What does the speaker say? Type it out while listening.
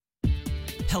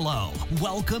Hello,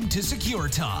 welcome to Secure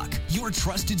Talk, your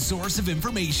trusted source of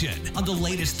information on the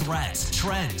latest threats,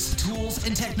 trends, tools,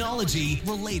 and technology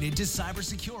related to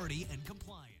cybersecurity and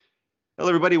compliance. Hello,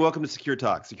 everybody. Welcome to Secure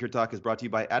Talk. Secure Talk is brought to you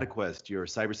by Adequest, your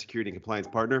cybersecurity and compliance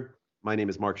partner. My name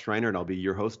is Mark Schreiner, and I'll be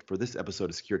your host for this episode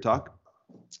of Secure Talk.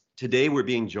 Today, we're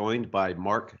being joined by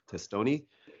Mark Testoni,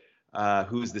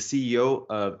 who's the CEO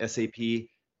of SAP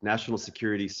National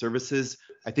Security Services.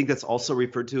 I think that's also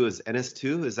referred to as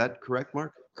NS2. Is that correct,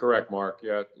 Mark? Correct, Mark.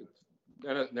 Yeah.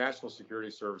 National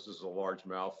Security Services is a large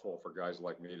mouthful for guys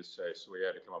like me to say, so we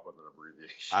had to come up with an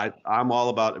abbreviation. I'm all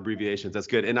about abbreviations. That's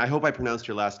good. And I hope I pronounced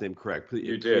your last name correct.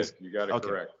 You did. You got it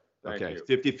correct. Thank you.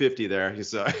 50-50 there.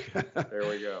 So there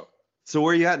we go. So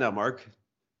where are you at now, Mark?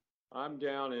 I'm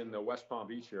down in the West Palm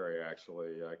Beach area,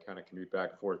 actually. I kind of commute back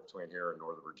and forth between here and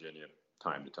Northern Virginia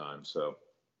time to time. So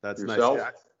that's yourself?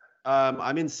 Nice.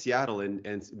 I'm in Seattle,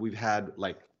 and we've had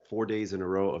like 4 days in a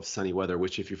row of sunny weather,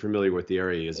 which, if you're familiar with the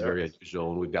area, is very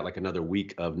unusual. And we've got like another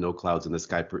week of no clouds in the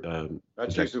sky.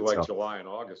 That's usually like July and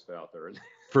August out there.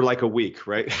 For like a week,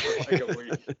 right? Like a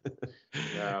week.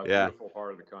 Yeah. Beautiful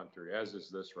part of the country, as is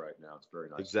this right now. It's very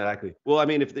nice. Exactly. Well, I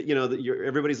mean, if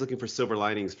everybody's looking for silver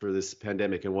linings for this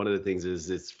pandemic, and one of the things is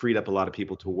it's freed up a lot of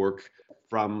people to work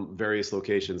from various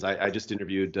locations. I just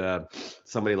interviewed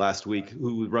somebody last week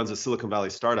who runs a Silicon Valley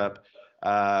startup,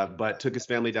 but took his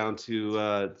family down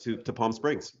to Palm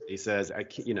Springs. He says, I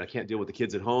can't deal with the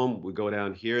kids at home. We go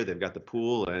down here. They've got the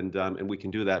pool, and we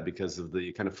can do that because of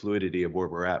the kind of fluidity of where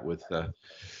we're at with.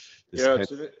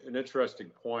 It's an interesting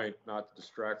point. Not to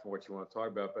distract from what you want to talk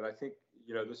about, but I think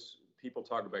people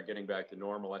talk about getting back to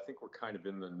normal. I think we're kind of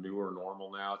in the newer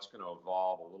normal now. It's going to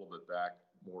evolve a little bit back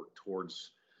more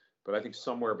towards. But I think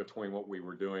somewhere between what we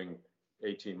were doing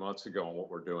 18 months ago and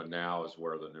what we're doing now is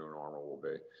where the new normal will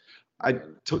be. I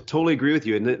totally agree with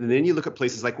you. And then you look at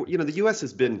places like, the U.S.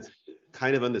 has been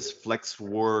kind of on this flex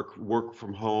work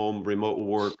from home, remote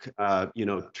work,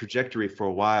 trajectory for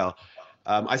a while.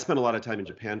 I spent a lot of time in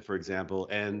Japan, for example,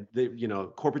 and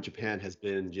corporate Japan has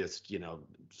been just,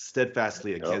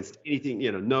 steadfastly against anything,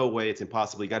 no way, it's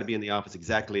impossible. You got to be in the office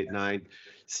exactly at 9,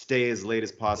 stay as late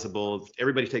as possible.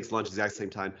 Everybody takes lunch at the exact same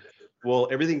time. Well,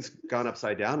 everything's gone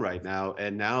upside down right now,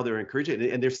 and now they're encouraging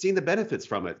it, and they're seeing the benefits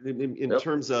from it in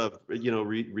terms of,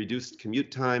 reduced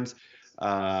commute times,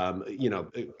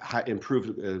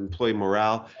 improved employee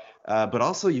morale. But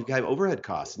also you've got overhead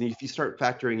costs. And if you start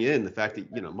factoring in the fact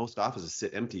that, most offices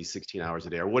sit empty 16 hours a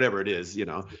day or whatever it is,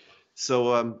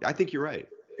 So I think you're right.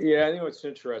 Yeah, I think what's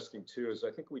interesting too is I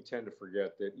think we tend to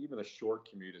forget that even a short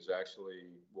commute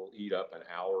will eat up an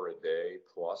hour a day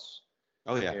plus.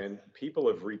 Oh, yeah. And people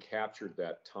have recaptured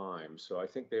that time. So I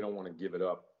think they don't want to give it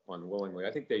up unwillingly.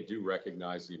 I think they do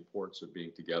recognize the importance of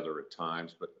being together at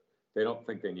times, but they don't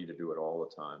think they need to do it all the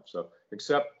time. So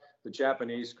except the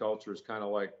Japanese culture is kind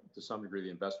of like, to some degree, the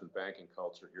investment banking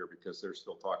culture here, because they're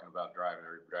still talking about dragging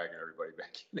everybody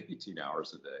back in 18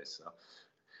 hours a day. So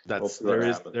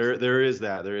there is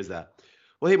that.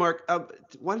 Well, hey, Mark,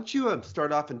 why don't you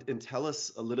start off and tell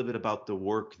us a little bit about the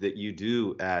work that you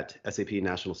do at SAP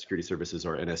National Security Services,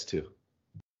 or NS2?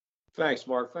 Thanks,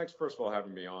 Mark. Thanks, first of all,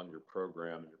 having me on your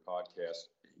program and your podcast.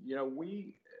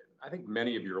 I think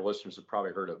many of your listeners have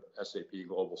probably heard of SAP,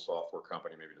 global software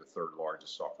company, maybe the third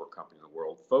largest software company in the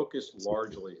world, focused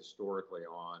largely historically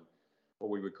on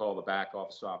what we would call the back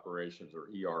office operations, or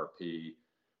ERP.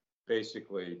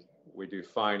 Basically, we do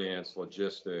finance,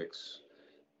 logistics,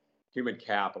 human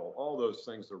capital, all those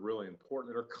things that are really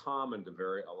important, that are common to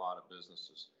a lot of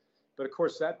businesses. But of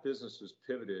course, that business has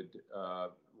pivoted,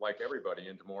 like everybody,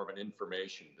 into more of an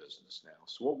information business now.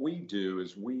 So what we do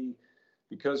is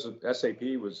because SAP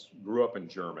grew up in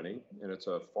Germany, and it's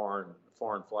a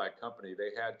foreign flag company,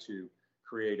 they had to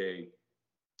create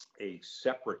a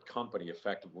separate company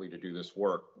effectively to do this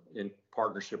work in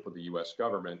partnership with the U.S.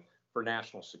 government for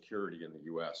national security in the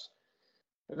U.S.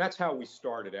 And that's how we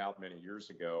started out many years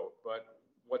ago. But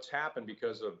what's happened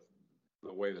because of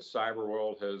the way the cyber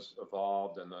world has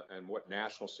evolved and what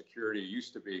national security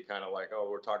used to be kind of like,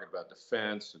 we're talking about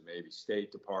defense and maybe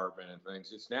State Department and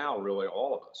things. It's now really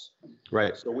all of us.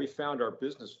 Right. So we found our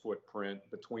business footprint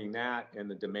between that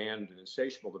and the demand and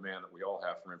insatiable demand that we all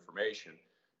have for information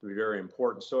to be very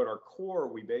important. So at our core,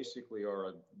 we basically are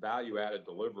a value-added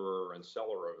deliverer and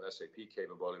seller of SAP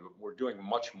capability. But we're doing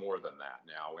much more than that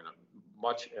now.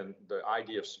 And the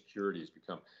idea of security has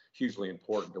become hugely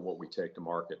important to what we take to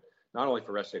market, not only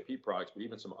for SAP products, but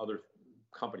even some other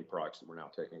company products that we're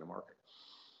now taking to market.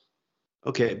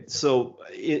 Okay, so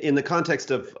in the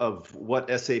context of what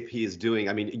SAP is doing,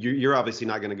 I mean, you're obviously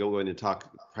not going to go in and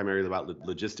talk primarily about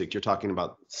logistics. You're talking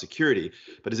about security,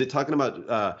 but is it talking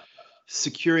about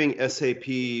securing SAP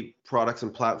products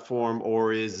and platform,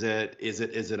 or is it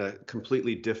a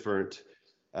completely different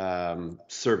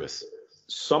service?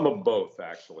 Some of both,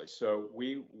 actually. So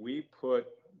we put,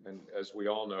 and as we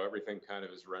all know, everything kind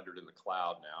of is rendered in the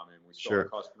cloud now. I mean, we still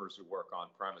have customers who work on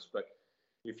premise, but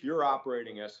if you're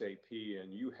operating SAP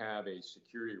and you have a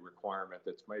security requirement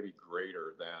that's maybe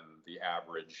greater than the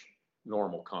average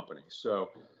normal company. So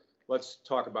let's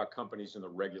talk about companies in the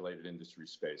regulated industry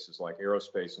spaces like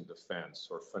aerospace and defense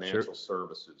or financial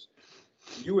services.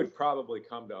 You would probably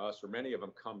come to us, or many of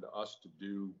them come to us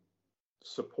to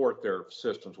support their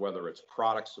systems, whether it's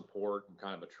product support in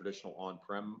kind of a traditional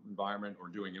on-prem environment or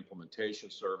doing implementation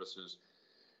services,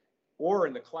 or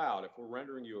in the cloud. If we're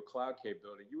rendering you a cloud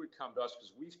capability, you would come to us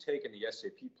because we've taken the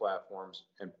SAP platforms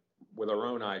and with our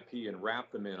own IP and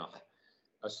wrapped them in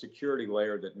a security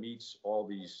layer that meets all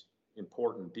these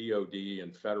important DoD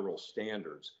and federal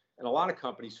standards. And a lot of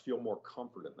companies feel more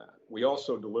comfort in that. We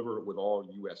also deliver it with all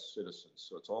U.S. citizens.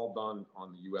 So it's all done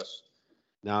on the U.S.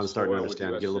 Now I'm starting to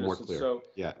understand, get a little more clear.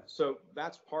 So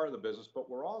that's part of the business, but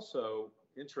we're also,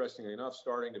 interestingly enough,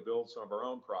 starting to build some of our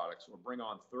own products or bring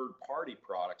on third-party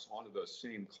products onto those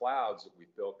same clouds that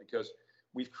we've built, because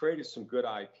we've created some good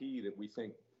IP that we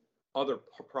think other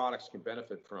products can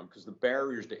benefit from, because the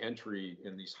barriers to entry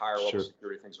in these higher level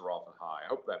security things are often high. I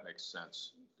hope that makes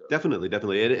sense. Definitely.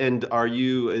 And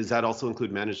does that also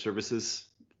include managed services?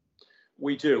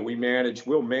 We do.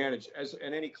 We'll manage, as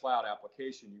in any cloud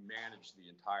application, you manage the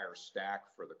entire stack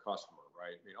for the customer,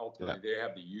 right? I mean, ultimately they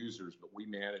have the users, but we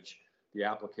manage the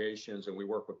applications, and we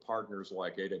work with partners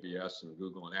like AWS and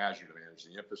Google and Azure to manage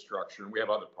the infrastructure. And we have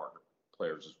other partner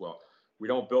players as well. We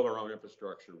don't build our own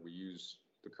infrastructure. We use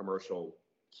the commercial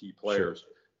key players,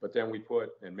 but then we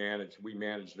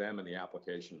manage them and the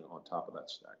application on top of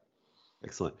that stack.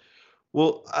 Excellent.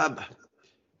 Well,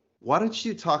 why don't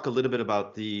you talk a little bit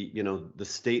about the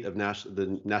state of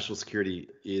the national security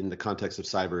in the context of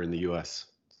cyber in the U.S.?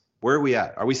 Where are we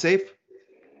at? Are we safe?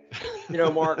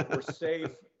 Mark, we're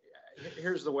safe.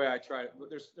 Here's the way I try it.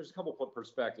 There's a couple of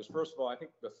perspectives. First of all, I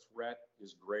think the threat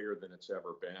is greater than it's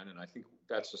ever been, and I think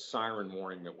that's a siren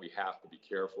warning that we have to be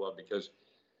careful of, because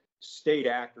state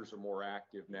actors are more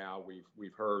active now.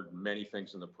 We've heard many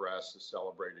things in the press, the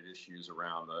celebrated issues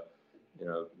around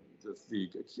the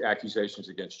accusations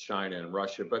against China and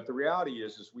Russia. But the reality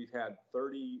is we've had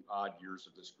 30 odd years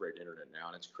of this great internet now,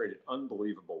 and it's created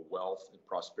unbelievable wealth and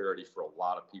prosperity for a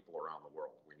lot of people around the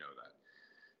world. We know that.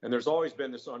 And there's always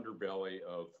been this underbelly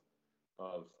of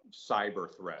cyber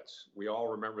threats. We all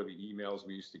remember the emails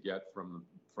we used to get from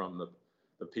the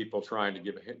people trying to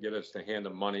get us to hand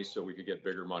them money so we could get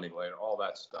bigger money later, all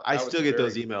that stuff. I still get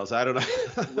those emails. I don't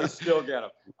know. We still get them.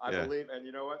 I believe, and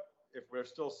you know what? If we're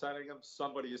still sending them,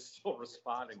 somebody is still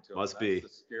responding to them. Must be.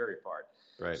 That's the scary part.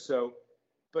 Right. So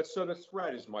the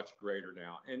threat is much greater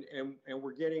now, and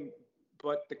we're getting,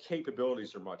 but the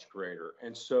capabilities are much greater.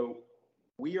 And so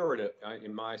we are at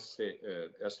in my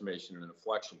estimation, an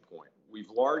inflection point. We've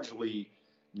largely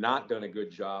not done a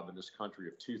good job in this country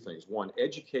of two things. One,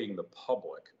 educating the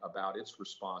public about its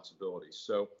responsibilities.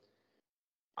 So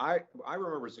I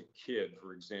remember as a kid,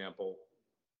 for example,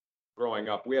 growing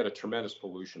up, we had a tremendous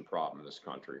pollution problem in this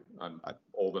country. I'm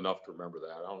old enough to remember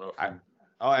that. I don't know if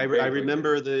I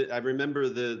remember the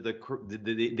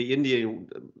Indian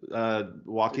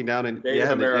walking down and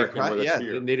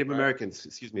Native Americans,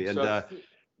 excuse me,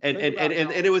 and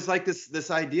it was like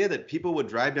this idea that people would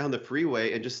drive down the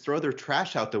freeway and just throw their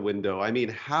trash out the window. I mean,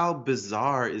 how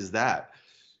bizarre is that?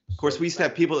 Of course, we used to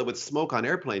have people that would smoke on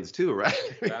airplanes too, right?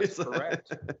 That's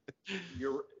correct.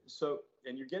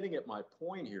 And you're getting at my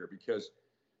point here, because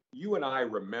you and I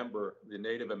remember the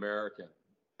Native American.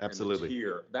 Absolutely.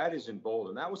 Here, that is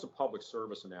emboldened. That was a public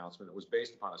service announcement. It was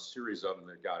based upon a series of them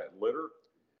that got at litter,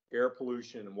 air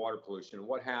pollution, and water pollution. And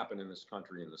what happened in this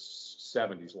country in the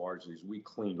 70s largely is we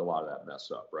cleaned a lot of that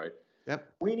mess up, right?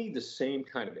 Yep. We need the same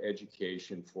kind of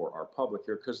education for our public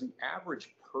here, because the average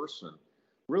person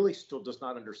really still does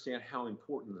not understand how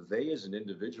important they as an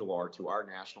individual are to our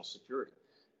national security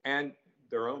and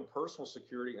their own personal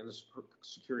security and the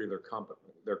security of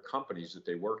their companies that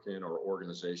they work in or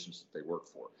organizations that they work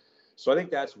for. So I think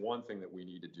that's one thing that we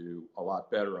need to do a lot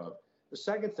better of. The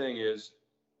second thing is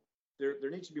there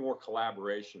needs to be more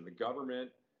collaboration. The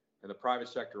government and the private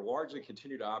sector largely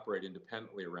continue to operate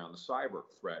independently around the cyber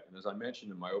threat. And as I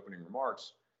mentioned in my opening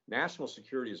remarks, national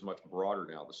security is much broader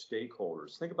now. The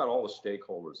stakeholders, think about all the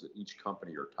stakeholders that each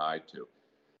company are tied to,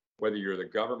 whether you're the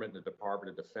government, the Department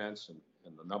of Defense, and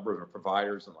the number of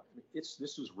providers. And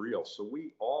this is real. So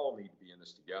we all need to be in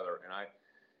this together. And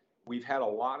We've had a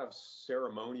lot of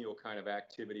ceremonial kind of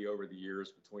activity over the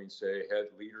years between, say, head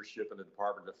leadership in the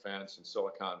Department of Defense in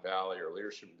Silicon Valley or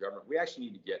leadership in government. We actually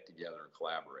need to get together and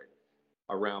collaborate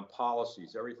around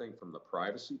policies, everything from the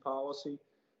privacy policy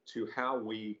to how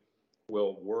we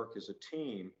will work as a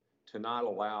team to not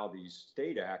allow these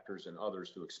state actors and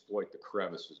others to exploit the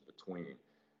crevices between.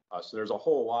 So there's a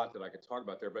whole lot that I could talk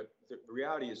about there, but the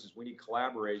reality is we need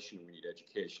collaboration, we need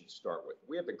education to start with.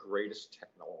 We have the greatest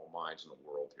technical minds in the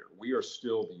world here. We are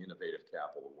still the innovative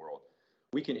capital of the world.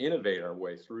 We can innovate our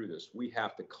way through this. We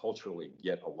have to culturally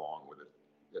get along with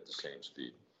it at the same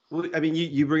speed. Well, I mean,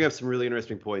 you bring up some really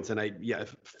interesting points, and a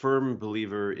firm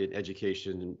believer in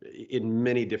education in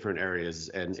many different areas,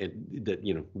 and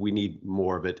that we need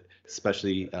more of it,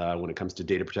 especially when it comes to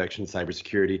data protection,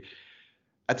 cybersecurity.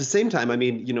 At the same time, I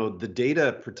mean, the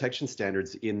data protection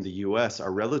standards in the U.S.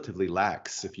 are relatively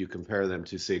lax if you compare them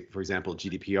to, say, for example,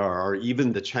 GDPR or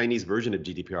even the Chinese version of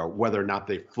GDPR, whether or not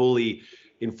they fully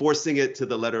enforcing it to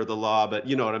the letter of the law. But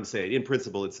you know what I'm saying? In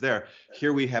principle, it's there.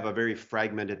 Here we have a very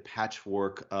fragmented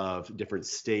patchwork of different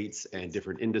states and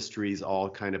different industries all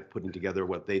kind of putting together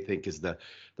what they think is the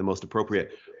most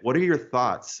appropriate. What are your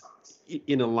thoughts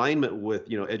in alignment with,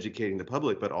 educating the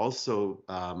public, but also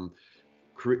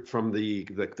from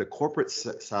the corporate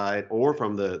side or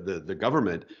from the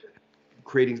government,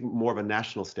 creating more of a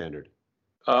national standard?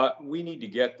 We need to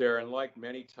get there, and like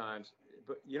many times,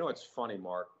 but it's funny,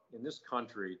 Mark, in this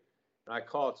country, and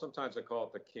sometimes I call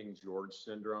it the King George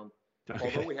syndrome. Okay.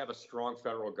 Although we have a strong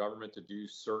federal government to do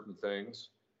certain things,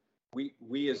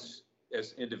 we as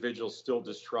individuals still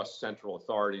distrust central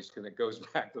authorities, because it goes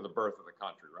back to the birth of the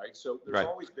country, right? So there's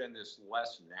always been this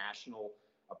less national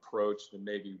approach than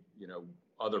maybe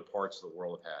other parts of the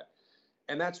world have had,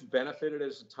 and that's benefited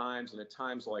us at times. And at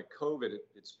times like COVID,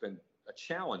 it's been a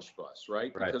challenge for us,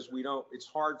 right? Because it's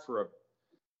hard for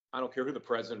I don't care who the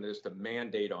president is, to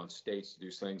mandate on states to do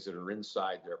things that are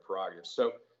inside their prerogatives.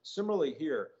 So similarly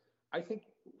here, I think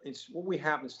it's what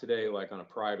happens today, like on a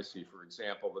privacy, for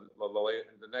example,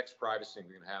 the next privacy thing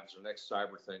we're going to have is the next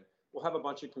cyber thing. We'll have a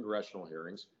bunch of congressional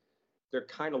hearings. They're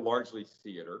kind of largely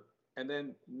theater, and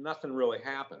then nothing really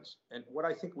happens. And what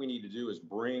I think we need to do is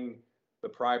bring the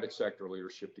private sector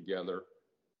leadership together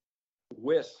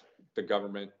with the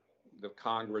government, the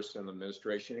Congress, and the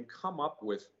administration, and come up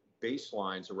with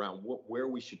baselines around where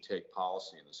we should take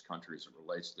policy in this country as it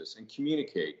relates to this, and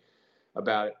communicate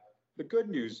about it. The good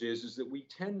news is that we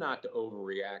tend not to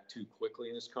overreact too quickly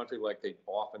in this country like they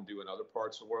often do in other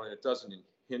parts of the world, and it doesn't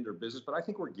hinder business. But I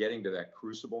think we're getting to that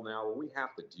crucible now where we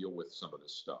have to deal with some of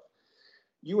this stuff.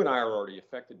 You and I are already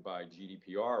affected by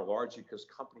GDPR, largely because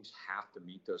companies have to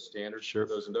meet those standards. Sure.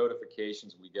 Those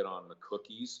notifications we get on the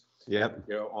cookies. Yep.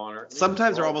 On our,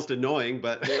 sometimes they're almost annoying,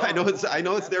 but I know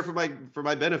it's there for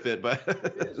my benefit. But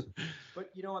it is.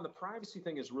 But and the privacy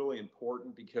thing is really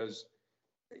important, because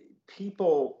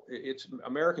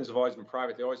Americans have always been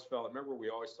private. They always felt. Remember, we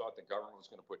always thought the government was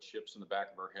going to put chips in the back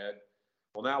of our head.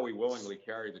 Well, now we willingly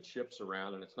carry the chips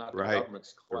around, and it's not the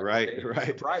government's collecting data, it's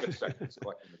the private sector's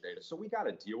collecting the data. So we got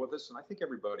to deal with this, and I think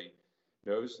everybody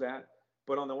knows that.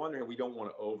 But on the one hand, we don't want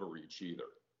to overreach either.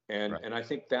 And I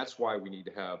think that's why we need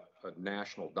to have a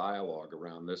national dialogue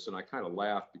around this. And I kind of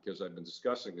laugh because I've been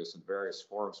discussing this in various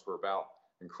forums for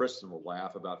and Kristen will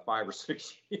laugh, about 5 or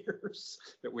 6 years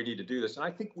that we need to do this. And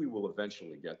I think we will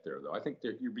eventually get there, though. I think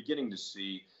that you're beginning to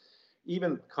see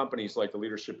even companies like the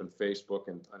leadership in Facebook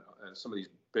and some of these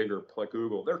bigger, like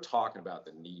Google, they're talking about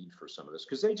the need for some of this,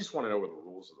 because they just want to know what the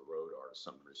rules of the road are to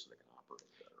some degree so they can operate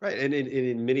better. Right. And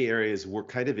in many areas, we're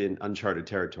kind of in uncharted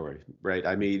territory, right?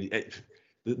 I mean,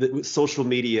 the social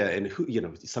media, and who,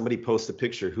 somebody posts a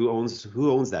picture, who owns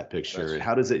that picture? And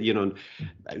how does it,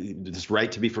 this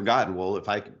right to be forgotten? Well,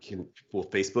 will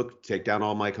Facebook take down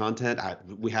all my content?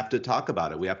 We have to talk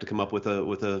about it. We have to come up with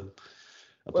a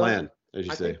plan.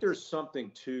 I think there's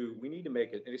something we need to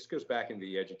make it, and this goes back into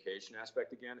the education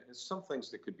aspect again, and some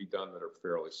things that could be done that are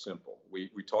fairly simple. We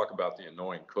talk about the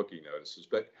annoying cookie notices,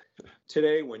 but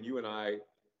today when you and I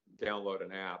download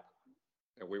an app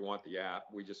and we want the app,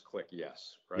 we just click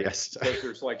yes, right? Yes. Because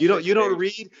there's like you don't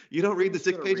read the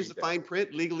 6 pages of fine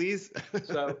print legalese.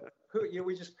 So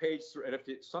we just page through, and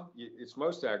it's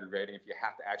most aggravating if you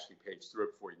have to actually page through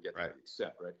it before you get to the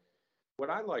accept, right? What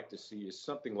I like to see is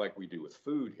something like we do with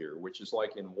food here, which is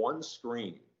like in one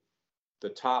screen, the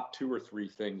top 2 or 3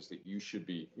 things that you should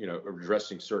be,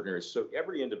 addressing certain areas. So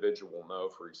every individual will know,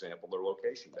 for example, their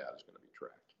location data is going to be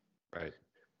tracked. Right.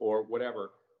 Or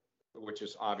whatever, which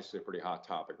is obviously a pretty hot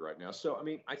topic right now. So, I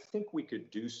mean, I think we could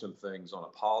do some things on a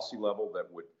policy level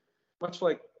that would, much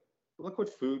like, look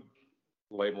what food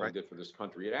labeling did for this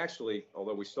country. It actually,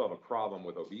 although we still have a problem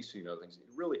with obesity and other things, it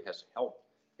really has helped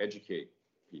educate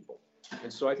people.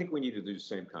 And so I think we need to do the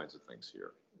same kinds of things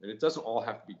here. And it doesn't all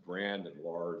have to be grand and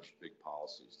large, big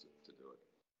policies to do it.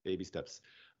 Baby steps.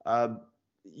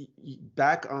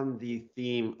 Back on the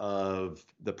theme of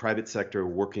the private sector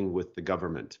working with the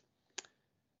government,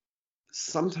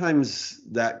 sometimes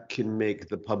that can make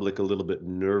the public a little bit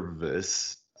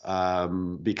nervous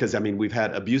because, I mean, we've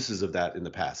had abuses of that in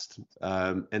the past.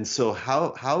 And so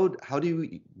how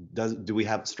do we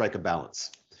have strike a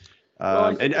balance?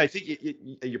 And I think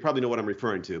you probably know what I'm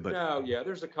referring to, but no, yeah,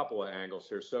 there's a couple of angles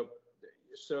here.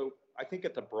 So I think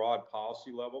at the broad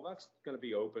policy level, that's going to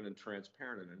be open and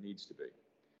transparent, and it needs to be.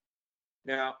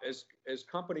 Now, as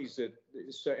companies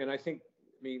and I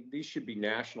mean, these should be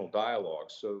national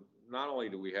dialogues. So not only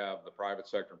do we have the private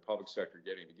sector and public sector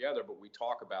getting together, but we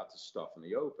talk about this stuff in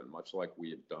the open, much like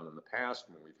we have done in the past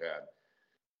when we've had.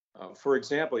 For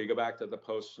example, you go back to the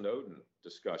post-Snowden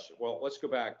discussion. Well, let's go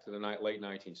back to the late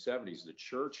 1970s, the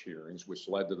church hearings, which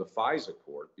led to the FISA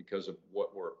court because of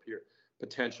what were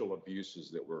potential abuses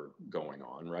that were going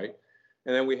on, right?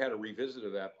 And then we had a revisit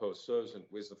of that post-Snowden.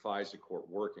 Was the FISA court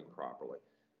working properly?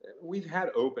 We've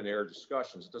had open air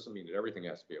discussions. It doesn't mean that everything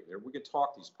has to be open air. We can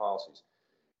talk these policies.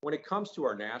 When it comes to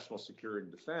our national security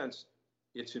and defense,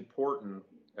 it's important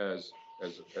as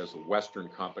Western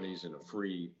companies in a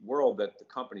free world that the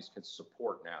companies can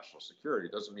support national security.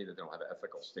 It doesn't mean that they don't have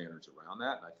ethical standards around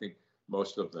that, and I think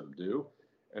most of them do.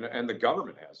 And the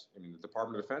government has. I mean, the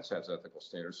Department of Defense has ethical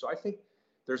standards. So I think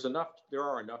there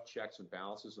are enough checks and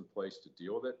balances in place to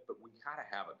deal with it, but we gotta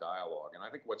have a dialogue. And I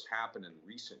think what's happened in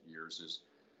recent years is,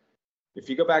 if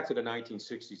you go back to the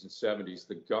 1960s and 70s,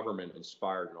 the government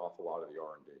inspired an awful lot of the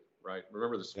R&D, right?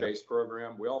 Remember the space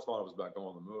program? We all thought it was about going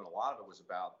on the moon. A lot of it was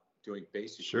about doing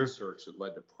basic research that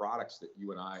led to products that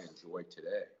you and I enjoy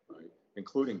today, right?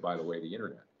 Including, by the way, the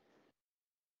internet.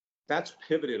 That's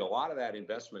pivoted a lot of that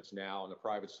investments now in the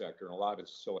private sector, and a lot of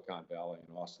it's Silicon Valley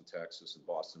and Austin, Texas, and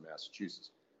Boston,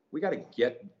 Massachusetts. We got to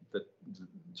get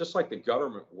just like the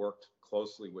government worked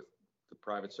closely with the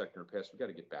private sector in the past, we got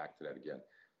to get back to that again,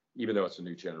 even though it's a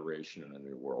new generation and a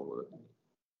new world with it.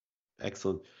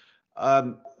 Excellent.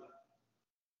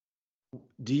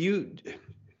 Do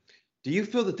you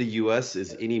feel that the U.S.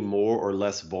 is any more or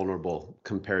less vulnerable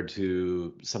compared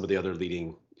to some of the other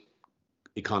leading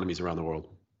economies around the world?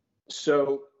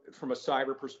 So from a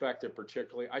cyber perspective,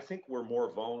 particularly, I think we're more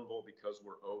vulnerable because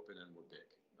we're open and we're big.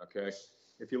 Okay.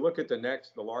 If you look at the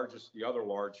other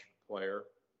large player,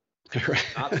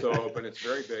 not so open, it's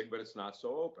very big, but it's not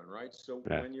so open, right? So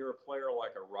when you're a player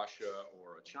like a Russia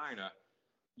or a China,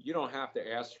 you don't have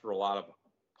to ask for a lot of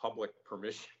public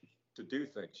permission to do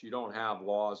things. You don't have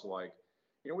laws like,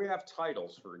 we have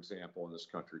titles, for example, in this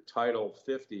country. Title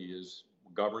 50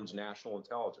 governs national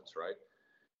intelligence, right?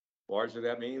 Largely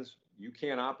that means you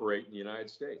can't operate in the United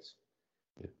States,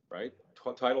 right?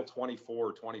 Title 24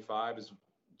 or 25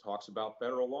 talks about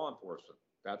federal law enforcement.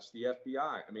 That's the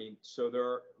FBI. I mean, so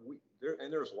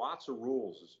there's lots of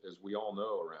rules, as we all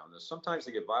know, around this. Sometimes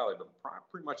they get violated, but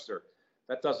pretty much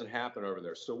that doesn't happen over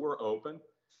there. So we're open.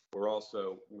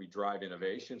 We drive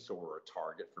innovation, so we're a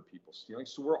target for people stealing.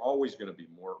 So we're always going to be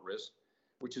more at risk,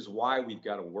 which is why we've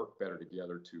got to work better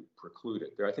together to preclude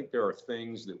it. I think there are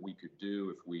things that we could do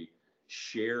if we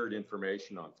shared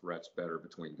information on threats better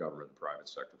between government and private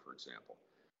sector, for example.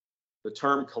 The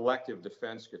term collective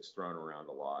defense gets thrown around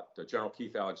a lot. General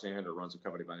Keith Alexander runs a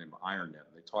company by the name of IronNet,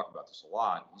 and they talk about this a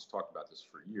lot. He's talked about this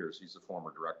for years. He's the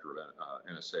former director of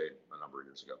NSA a number of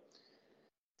years ago.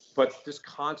 But this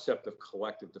concept of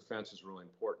collective defense is really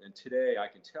important. And today, I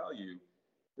can tell you,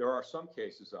 there are some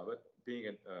cases of it.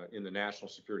 Being in the national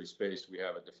security space, we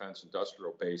have a defense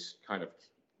industrial base kind of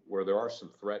where there are some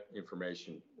threat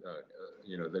information,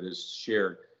 that is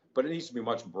shared. But it needs to be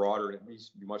much broader, and it needs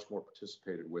to be much more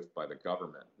participated with by the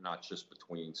government, not just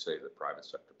between, say, the private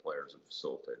sector players and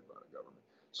facilitated by the government.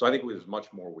 So I think there's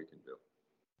much more we can do.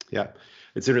 Yeah,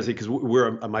 it's interesting because we're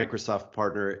a Microsoft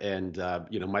partner, and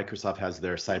Microsoft has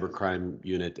their cybercrime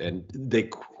unit, and they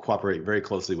cooperate very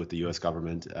closely with the U.S.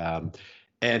 government,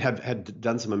 and have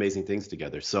done some amazing things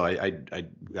together. So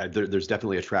there's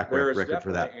definitely a track record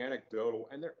for that. Anecdotal,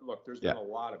 and there's been a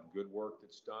lot of good work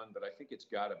that's done, but I think it's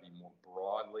got to be more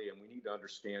broadly, and we need to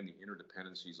understand the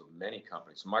interdependencies of many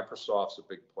companies. Microsoft's a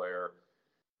big player.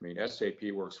 I mean,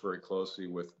 SAP works very closely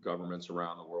with governments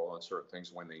around the world on certain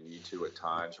things when they need to at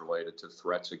times related to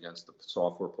threats against the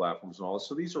software platforms and all this.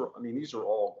 So these are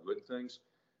all good things.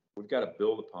 We've got to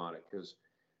build upon it because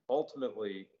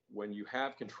ultimately, when you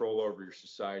have control over your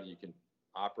society, you can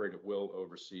operate at will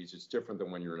overseas. It's different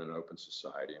than when you're in an open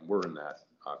society, and we're in that,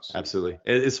 obviously. Absolutely.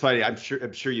 It's funny. I'm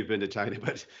sure you've been to China,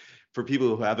 but for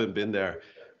people who haven't been there,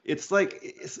 it's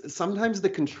like sometimes the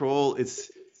control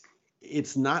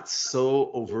it's not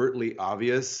so overtly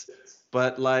obvious,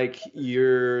 but like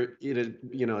you're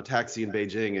in a taxi in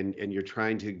Beijing and you're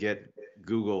trying to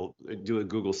do a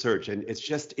Google search, and it's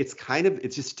just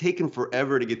taken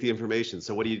forever to get the information.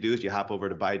 So what do? Is you hop over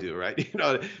to Baidu, right?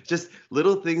 Just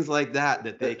little things like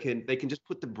that they can just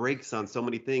put the brakes on so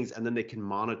many things, and then they can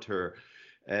monitor,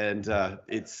 and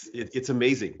it's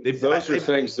amazing. Those are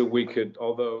things that we could,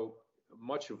 although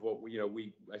much of what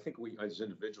I think we as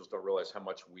individuals don't realize how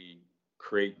much we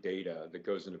create data that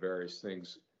goes into various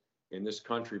things in this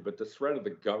country, but the threat of the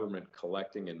government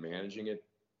collecting and managing it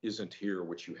isn't here,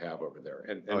 which you have over there.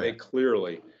 And they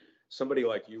clearly, somebody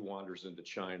like you wanders into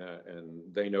China and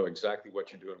they know exactly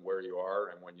what you're doing, where you are,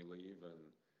 and when you leave, and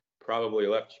probably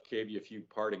gave you a few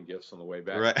parting gifts on the way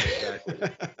back. Right. Exactly.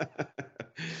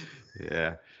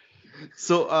 Yeah.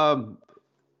 So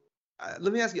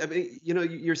let me ask you, I mean,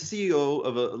 you're CEO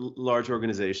of a large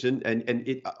organization,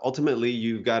 and ultimately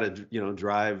you've got to,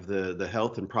 drive the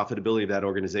health and profitability of that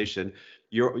organization.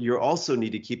 You also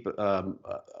need to keep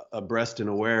abreast and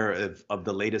aware of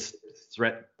the latest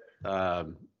threats. How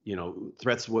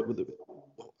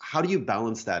do you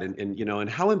balance that? And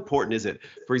how important is it?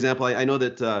 For example, I know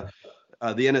that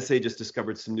the NSA just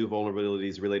discovered some new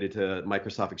vulnerabilities related to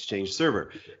Microsoft Exchange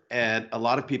Server. And a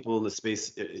lot of people in the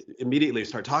space immediately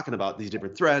start talking about these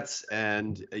different threats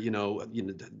and,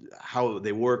 how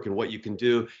they work and what you can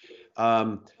do.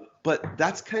 But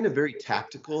that's kind of very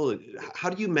tactical. How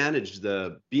do you manage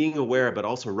the being aware, but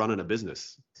also running a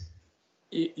business?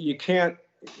 You can't,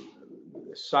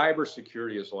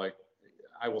 cybersecurity is like,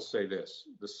 I will say this,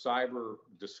 the cyber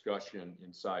discussion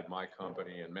inside my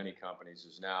company and many companies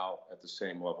is now at the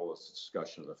same level as the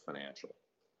discussion of the financial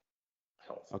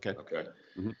health. Okay.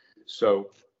 Mm-hmm.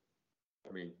 So,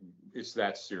 I mean, it's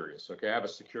that serious. Okay. I have a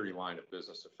security line of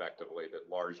business effectively that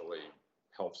largely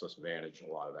helps us manage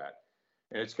a lot of that.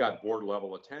 And it's got board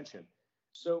level attention.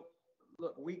 So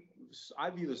look, I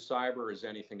view the cyber as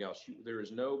anything else. There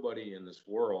is nobody in this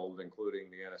world,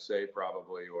 including the NSA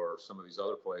probably, or some of these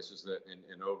other places that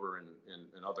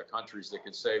in other countries that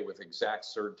can say with exact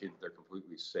certainty that they're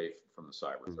completely safe from the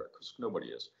cyber threat, because nobody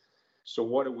is. So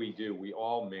what do? We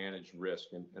all manage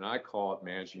risk, and I call it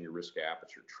managing your risk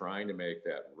aperture, trying to make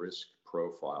that risk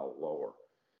profile lower.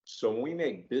 So when we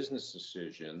make business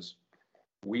decisions,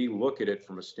 we look at it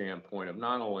from a standpoint of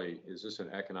not only is this an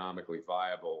economically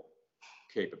viable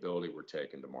capability we're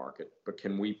taking to market, but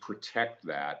can we protect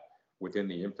that within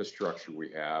the infrastructure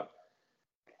we have,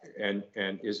 and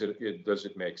does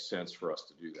it make sense for us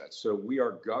to do that? So we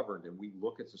are governed, and we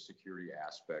look at the security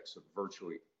aspects of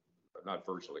not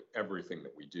virtually everything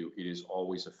that we do. It is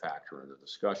always a factor in the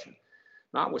discussion.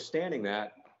 Notwithstanding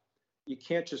that, you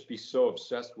can't just be so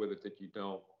obsessed with it that you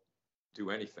don't do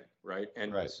anything, right?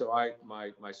 And right. So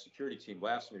my security team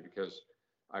laughs at me because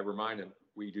I remind them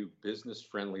we do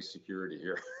business-friendly security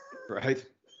here. Right.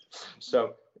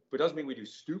 So it doesn't mean we do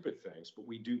stupid things, but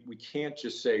we can't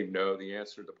just say no, the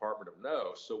answer to the Department of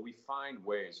No. So we find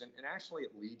ways, and actually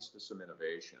it leads to some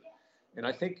innovation. And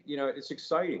I think, it's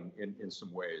exciting in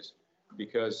some ways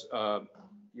because,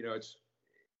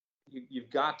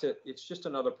 it's just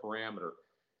another parameter.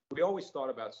 We always thought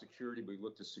about security, but we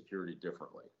looked at security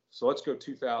differently. So let's go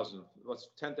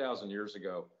 10,000 years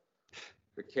ago.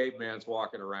 The caveman's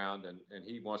walking around and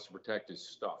he wants to protect his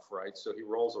stuff, right? So he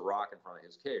rolls a rock in front of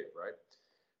his cave, right?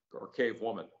 Or cave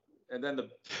woman. And then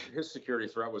his security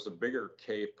threat was a bigger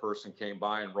cave person came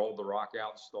by and rolled the rock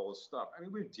out and stole his stuff. I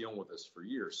mean, we've been dealing with this for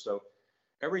years. So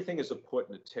everything is a put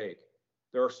and a take.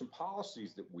 There are some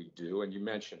policies that we do, and you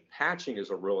mentioned patching is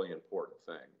a really important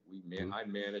thing. I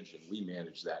manage and we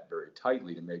manage that very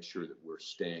tightly to make sure that we're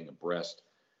staying abreast.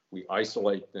 We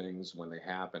isolate things when they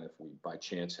happen. If we by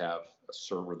chance have a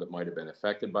server that might have been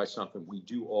affected by something, we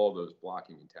do all those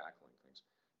blocking and tackling things.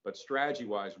 But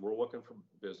strategy-wise, we're looking for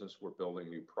business. We're building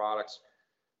new products,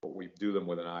 but we do them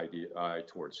with an eye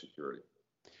towards security.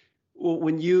 Well,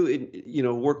 when you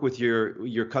work with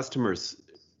your customers,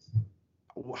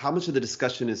 how much of the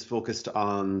discussion is focused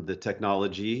on the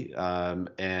technology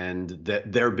and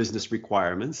their business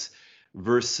requirements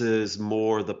versus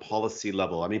more the policy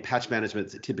level? I mean, patch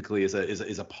management typically is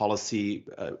a policy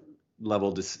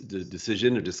level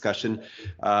decision or discussion,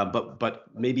 but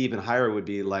maybe even higher would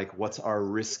be like, what's our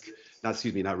risk? Not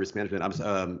risk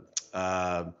management.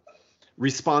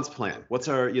 response plan. What's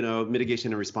our,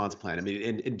 mitigation and response plan? I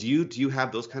mean, and do you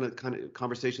have those kind of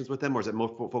conversations with them, or is it more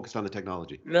focused on the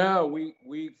technology? No,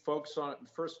 we focus on,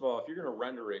 first of all, if you're going to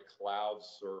render a cloud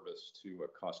service to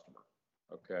a customer,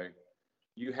 okay,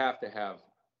 you have to have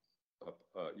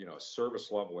a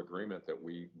service level agreement that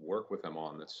we work with them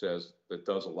on that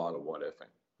does a lot of what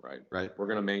ifing, right? Right. We're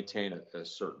going to maintain a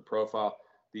certain profile.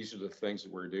 These are the things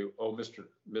that we're going to do. Oh,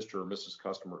 Mr. or Mrs.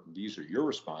 Customer, these are your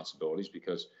responsibilities,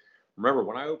 because remember,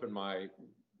 when I open my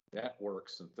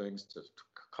networks and things to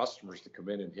customers to come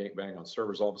in and bang on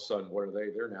servers, all of a sudden, what are they?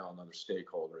 They're now another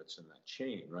stakeholder. It's in that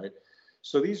chain, right?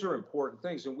 So these are important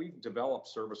things, and we've developed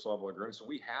service level agreements, and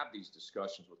we have these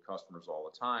discussions with customers all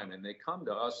the time, and they come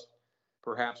to us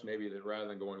perhaps maybe that rather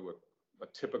than going to a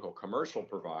typical commercial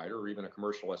provider or even a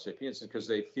commercial SAP instance, because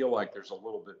they feel like there's a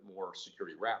little bit more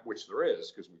security wrap, which there is,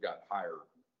 because we've got higher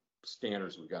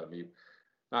standards we've got to meet.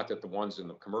 Not that the ones in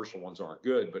the commercial ones aren't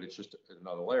good, but it's just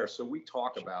another layer. So we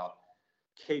talk about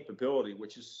capability,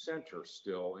 which is center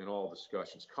still in all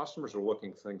discussions. Customers are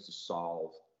looking for things to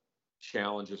solve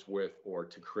challenges with or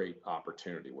to create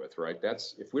opportunity with, right?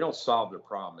 That's, if we don't solve their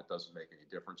problem, it doesn't make any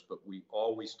difference, but we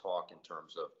always talk in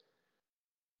terms of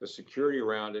the security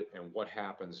around it and what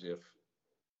happens if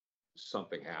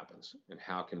something happens, and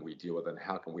how can we deal with it, and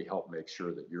how can we help make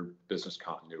sure that your business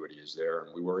continuity is there,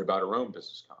 and we worry about our own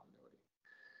business continuity.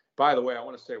 By the way, I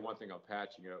want to say one thing on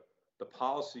patching. The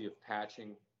policy of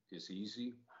patching is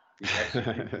easy. The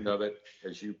execution of it,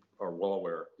 as you are well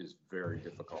aware, is very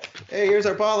difficult. Hey, here's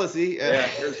our policy. Yeah,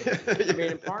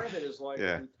 and part of it is like,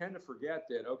 we tend to forget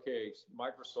that, okay,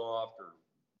 Microsoft or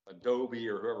Adobe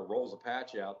or whoever rolls a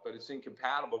patch out, but it's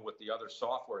incompatible with the other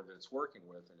software that it's working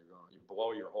with, and you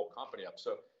blow your whole company up.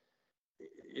 So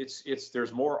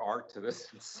there's more art to this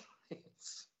than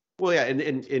science. Well, yeah, and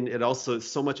it also,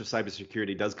 so much of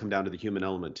cybersecurity does come down to the human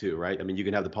element too, right? I mean, you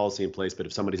can have the policy in place, but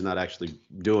if somebody's not actually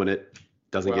doing it,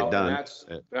 doesn't get done.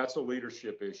 That's a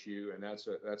leadership issue, and that's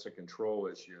a control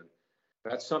issue.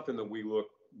 And that's something that we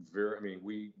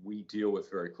we deal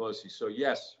with very closely. So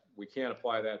yes, we can't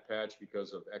apply that patch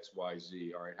because of X, Y,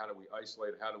 Z. All right, how do we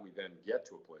isolate it? How do we then get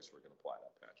to a place where we can apply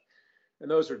that patch? And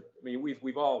those are,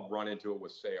 we've all run into it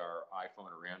with, say, our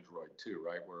iPhone or Android too,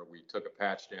 right? Where we took a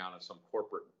patch down and some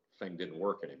corporate thing didn't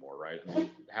work anymore, right? It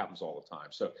happens all the time.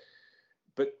 So,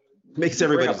 but makes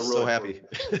everybody so happy.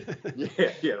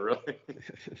 yeah, really.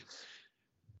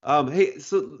 Hey,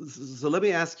 so let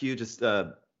me ask you just,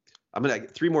 I'm gonna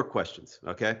 3 more questions,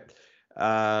 okay?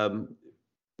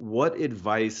 What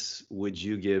advice would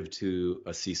you give to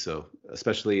a CISO,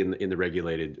 especially in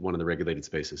the one of the regulated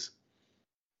spaces?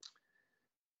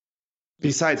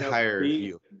 Besides hire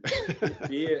you.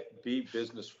 be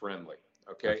business friendly.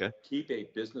 Okay. Keep a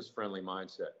business friendly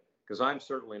mindset. Because I'm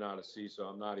certainly not a CISO.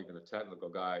 I'm not even a technical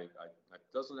guy. It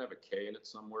doesn't have a K in it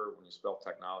somewhere when you spell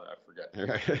technology. I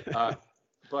forget.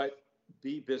 But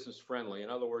be business friendly. In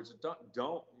other words, don't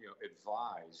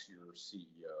advise your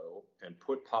CEO and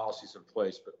put policies in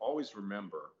place, but always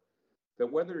remember that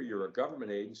whether you're a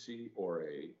government agency or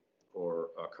a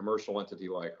commercial entity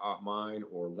like mine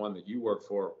or one that you work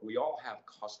for, we all have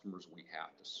customers we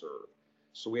have to serve.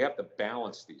 So we have to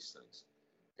balance these things.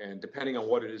 And depending on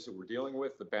what it is that we're dealing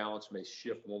with, the balance may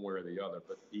shift one way or the other,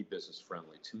 but be business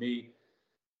friendly. To me,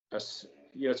 it's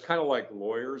kind of like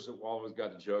lawyers that always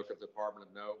got the joke of the Department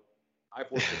of No.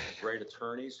 I've worked with great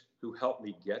attorneys who help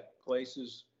me get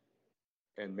places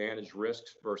and manage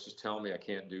risks versus telling me I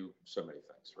can't do so many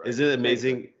things. Right? Isn't it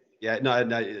amazing? Yeah, no,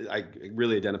 I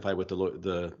really identify with the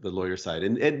lawyer side,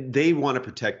 and they want to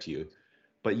protect you,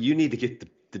 but you need to get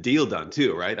the deal done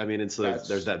too, right? I mean, and so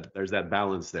there's that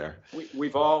balance there.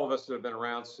 We've all of us that have been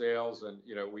around sales, and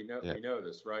we know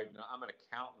this, right? Now, I'm an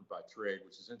accountant by trade,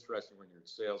 which is interesting when you're in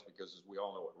sales, because as we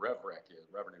all know what RevRec is,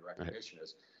 revenue recognition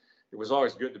is. It was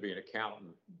always good to be an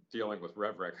accountant dealing with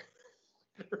RevRec.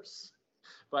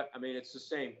 But it's the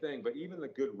same thing. But even the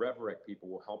good RevRec people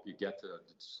will help you get to the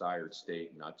desired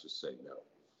state and not just say no.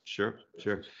 Sure.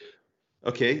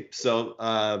 Okay, so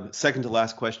second to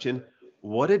last question.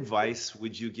 What advice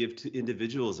would you give to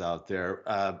individuals out there?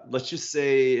 Let's just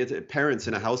say it's parents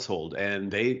in a household, and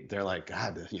they're like,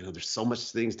 God, there's so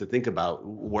much things to think about.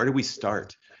 Where do we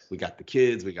start? We got the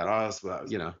kids, we got us. What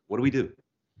do we do?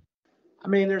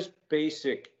 There's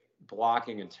basic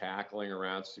blocking and tackling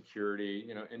around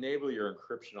security. Enable your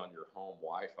encryption on your home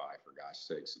Wi-Fi, for gosh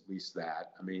sakes, at least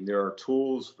that. There are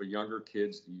tools for younger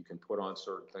kids that you can put on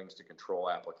certain things to control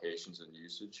applications and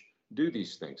usage. Do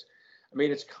these things.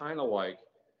 It's kind of like,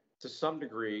 to some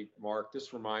degree, Mark,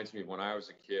 this reminds me of when I was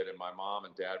a kid and my mom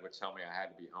and dad would tell me I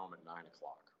had to be home at 9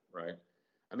 o'clock, right?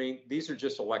 I mean, these are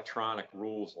just electronic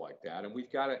rules like that. And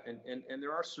we've got to, and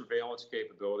there are surveillance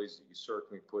capabilities that you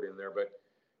certainly put in there, but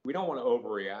we don't want to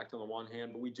overreact on the one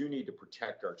hand, but we do need to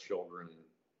protect our children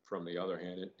from the other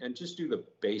hand, and just do the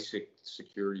basic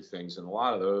security things. And a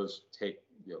lot of those take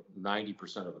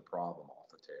 90% of the problem off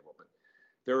the table. But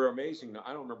there are amazing,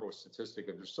 I don't remember what statistic,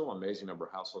 but there's still an amazing number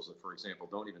of households that, for example,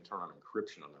 don't even turn on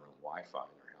encryption on their own Wi-Fi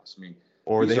in their house. I mean,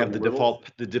 or they have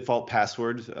the default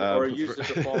password, or use the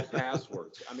default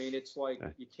passwords. I mean, it's like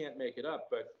you can't make it up.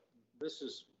 But this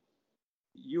is,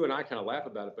 you and I kind of laugh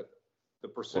about it, but the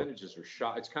percentages are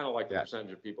shot. It's kind of like the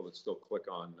percentage of people that still click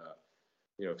on,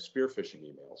 spear phishing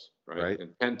emails, right?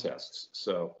 And pen tests.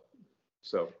 So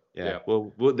yeah.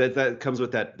 Well, that comes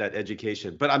with that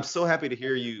education. But I'm so happy to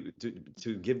hear you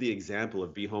to give the example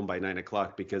of be home by 9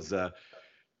 o'clock, because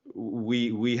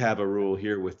we have a rule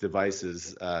here with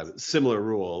devices, similar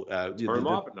rule. Turn them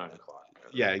off at 9 o'clock.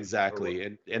 Yeah,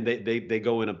 exactly. And they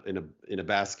go in a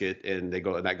basket, and they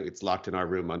go, and that it's locked in our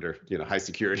room under high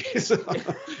security. So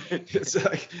it's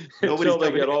like until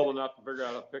they get old enough to figure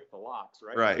out how to pick the locks,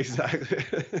 right? Right, exactly.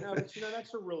 No, but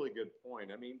that's a really good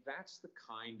point. I mean, that's the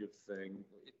kind of thing.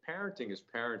 Parenting is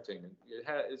parenting.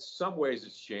 In some ways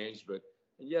it's changed, but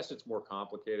yes, it's more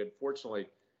complicated. Fortunately,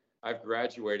 I've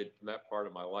graduated from that part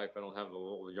of my life. I don't have the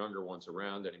little younger ones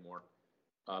around anymore.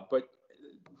 But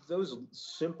those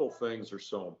simple things are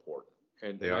so important.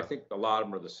 And I think a lot of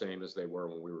them are the same as they were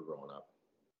when we were growing up.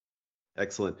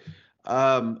 Excellent.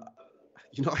 I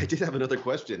did have another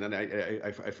question, and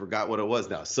I forgot what it was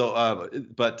now. So,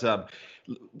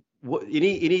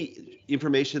 any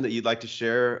information that you'd like to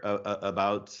share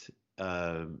about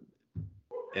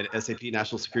SAP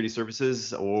National Security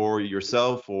Services, or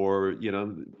yourself, or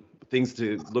things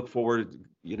to look forward,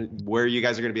 where you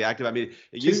guys are going to be active? I mean,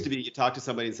 it used to be you talk to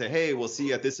somebody and say, hey, we'll see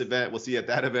you at this event, we'll see you at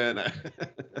that event.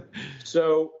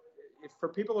 So for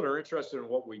people that are interested in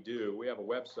what we do, we have a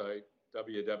website,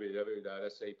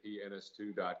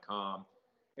 www.sapns2.com,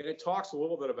 and it talks a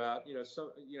little bit about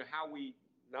how we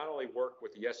not only work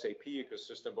with the SAP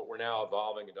ecosystem, but we're now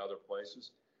evolving into other places.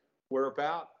 We're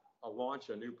about to launch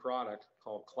a new product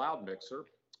called Cloud Mixer,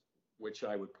 which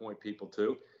I would point people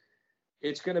to.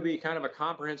 It's going to be kind of a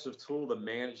comprehensive tool to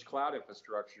manage cloud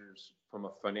infrastructures from a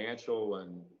financial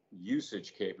and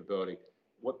usage capability.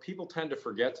 What people tend to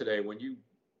forget today,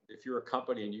 if you're a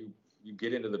company and you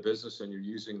get into the business and you're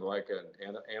using like an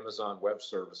Amazon Web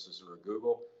Services or a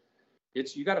Google,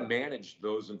 you got to manage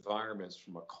those environments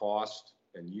from a cost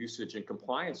and usage and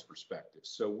compliance perspective.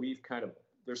 So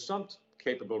there's some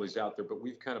capabilities out there, but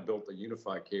we've kind of built a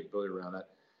unified capability around that.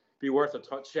 Be worth a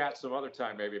chat some other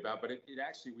time maybe about, but it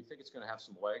actually, we think it's going to have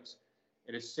some legs,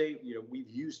 and it's saved, we've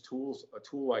used a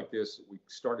tool like this that we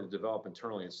started to develop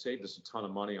internally, and saved us a ton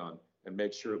of money on, and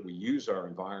make sure that we use our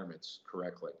environments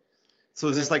correctly. So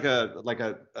is this like a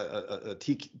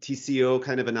TCO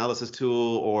kind of analysis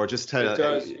tool, or just kind of?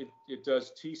 It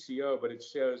does TCO, but it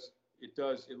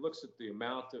looks at the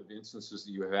amount of instances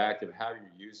that you have active, how you're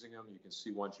using them. You can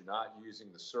see ones you're not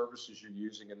using, the services you're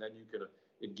using, and then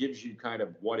it gives you kind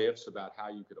of what ifs about how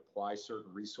you could apply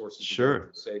certain resources to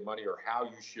save money, or how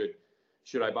you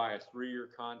should I buy a 3-year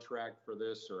contract for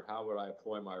this, or how would I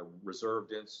employ my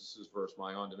reserved instances versus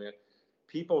my on-demand?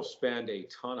 People spend a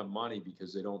ton of money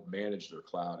because they don't manage their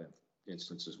cloud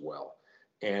instances well,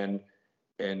 and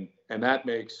that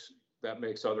makes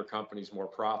other companies more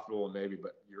profitable, and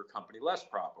but your company less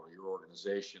profitable, your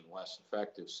organization less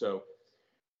effective. So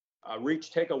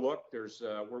take a look.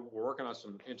 We're working on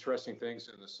some interesting things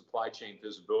in the supply chain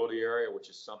visibility area, which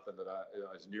is something that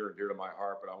is near and dear to my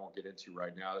heart, but I won't get into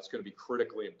right now. That's going to be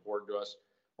critically important to us.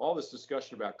 All this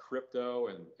discussion about crypto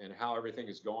and how everything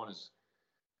is going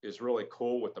is really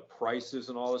cool with the prices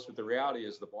and all this, but the reality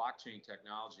is the blockchain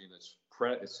technology and its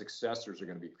successors are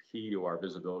going to be key to our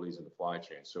visibilities in the supply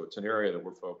chain. So it's an area that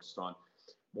we're focused on.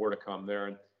 More to come there.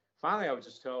 And finally, I'd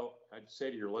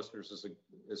say to your listeners,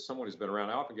 as someone who's been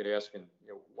around, I often get asking,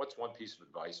 what's one piece of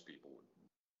advice people would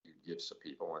give some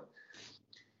people? And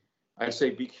I'd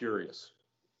say be curious.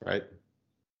 Right.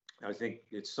 I think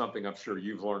it's something I'm sure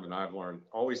you've learned and I've learned.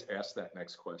 Always ask that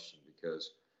next question,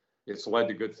 because it's led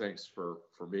to good things for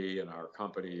me and our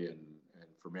company and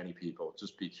for many people.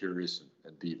 Just be curious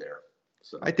and be there.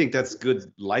 So I think that's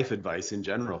good life advice in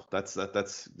general. That's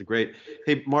great.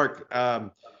 Hey, Mark,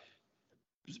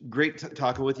 great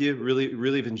talking with you.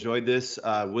 Really have enjoyed this.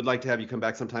 Would like to have you come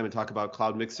back sometime and talk about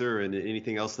Cloud Mixer and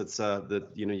anything else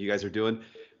that you guys are doing.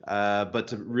 But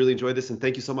to really enjoy this, and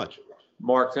thank you so much.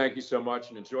 Mark, thank you so much,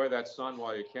 and enjoy that sun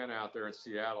while you can out there in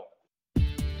Seattle.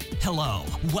 Hello,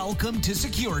 welcome to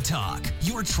Secure Talk,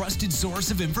 your trusted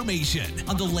source of information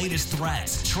on the latest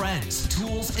threats, trends,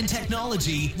 tools, and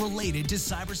technology related to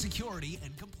cybersecurity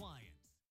and compliance.